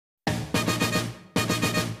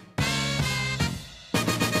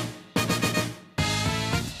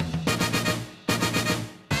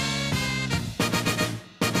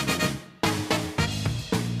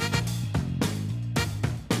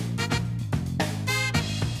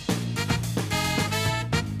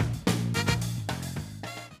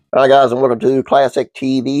Hi guys, and welcome to Classic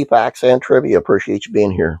TV Facts and Trivia. Appreciate you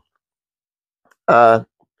being here. Do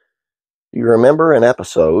you remember an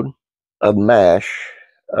episode of MASH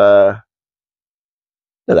that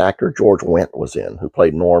actor George Wendt was in, who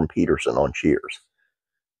played Norm Peterson on Cheers,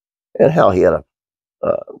 and how he had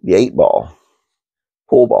the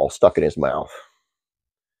pool ball stuck in his mouth?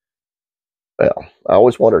 Well, I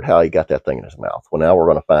always wondered how he got that thing in his mouth. Well, now we're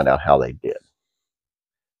going to find out how they did.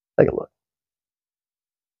 Take a look.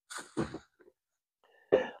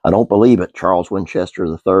 I don't believe it, Charles Winchester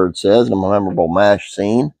III says in a memorable MASH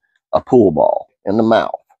scene, a pool ball in the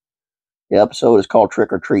mouth. The episode is called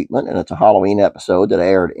Trick or Treatment, and it's a Halloween episode that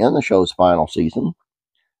aired in the show's final season.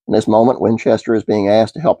 In this moment, Winchester is being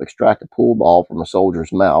asked to help extract a pool ball from a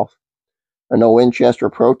soldier's mouth. And though Winchester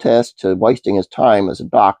protests to wasting his time as a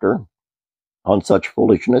doctor on such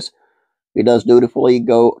foolishness, he does dutifully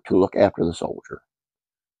go to look after the soldier.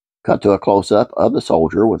 Cut to a close-up of the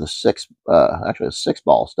soldier with a six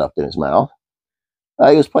ball stuffed in his mouth.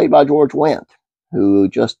 He was played by George Wendt, who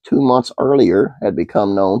just 2 months earlier had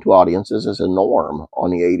become known to audiences as a Norm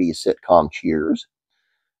on the 80s sitcom Cheers.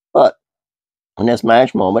 But in this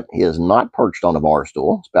MASH moment, he is not perched on a bar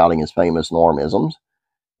stool, spouting his famous Normisms,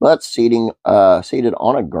 but seated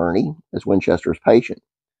on a gurney as Winchester's patient.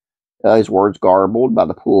 His words garbled by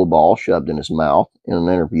the pool ball shoved in his mouth. In an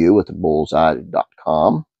interview with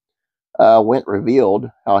bullseye.com, Wendt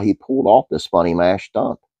revealed how he pulled off this funny MASH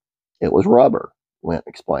stunt. It was rubber, Wendt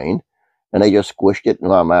explained, and they just squished it in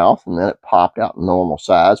my mouth, and then it popped out in normal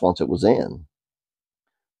size once it was in.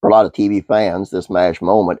 For a lot of TV fans, this MASH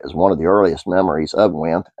moment is one of the earliest memories of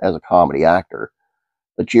Wendt as a comedy actor.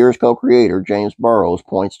 The Cheers co-creator, James Burrows,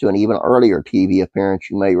 points to an even earlier TV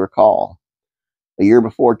appearance you may recall. A year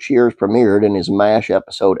before Cheers premiered and his MASH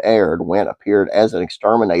episode aired, Wendt appeared as an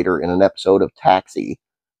exterminator in an episode of Taxi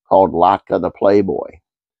called Latka the Playboy.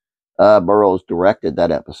 Burrows directed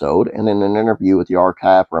that episode, and in an interview with the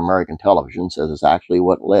Archive for American Television says it's actually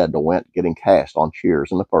what led to Wendt getting cast on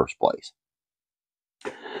Cheers in the first place.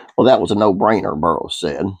 Well, that was a no-brainer, Burrows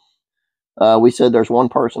said. We said there's one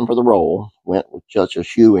person for the role. Wendt was just a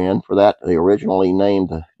shoe-in for that. They originally named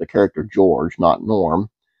the character George, not Norm,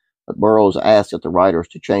 but Burrows asked the writers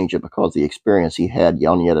to change it because of the experience he had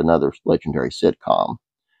on yet another legendary sitcom.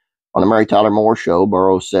 On the Mary Tyler Moore Show,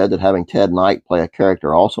 Burrows said that having Ted Knight play a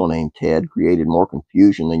character also named Ted created more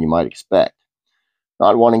confusion than you might expect.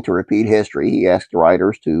 Not wanting to repeat history, he asked the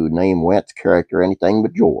writers to name Wendt's character anything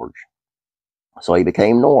but George. So he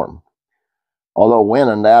became Norm. Although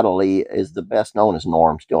Wendt undoubtedly is the best known as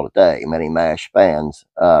Norm still today, many MASH fans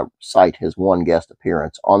cite his one guest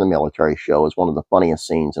appearance on the military show as one of the funniest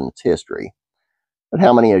scenes in its history. But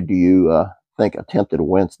how many do you think attempted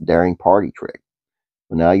Wendt's daring party trick?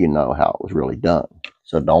 Well, now you know how it was really done.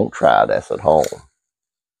 So don't try this at home.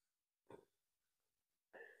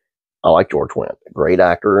 I like George Wendt. Great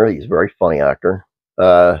actor. He's a very funny actor.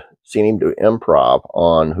 Seen him do improv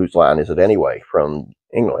on Whose Line Is It Anyway from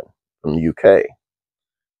England, from the UK,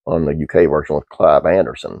 on the UK version with Clive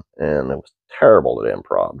Anderson. And it was terrible at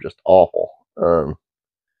improv. Just awful.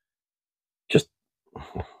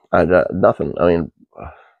 Nothing. I mean,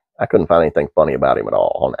 I couldn't find anything funny about him at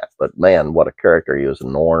all on that. But man, what a character he was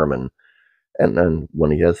in Norm, and then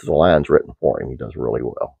when he has his lines written for him, he does really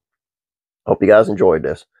well. Hope you guys enjoyed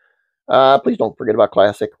this. Please don't forget about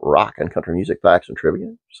classic rock and country music facts and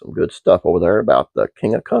trivia. Some good stuff over there about the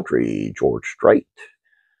King of Country, George Strait.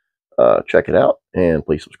 Check it out, and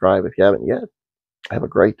please subscribe if you haven't yet. Have a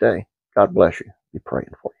great day. God bless you. Be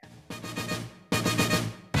praying for you.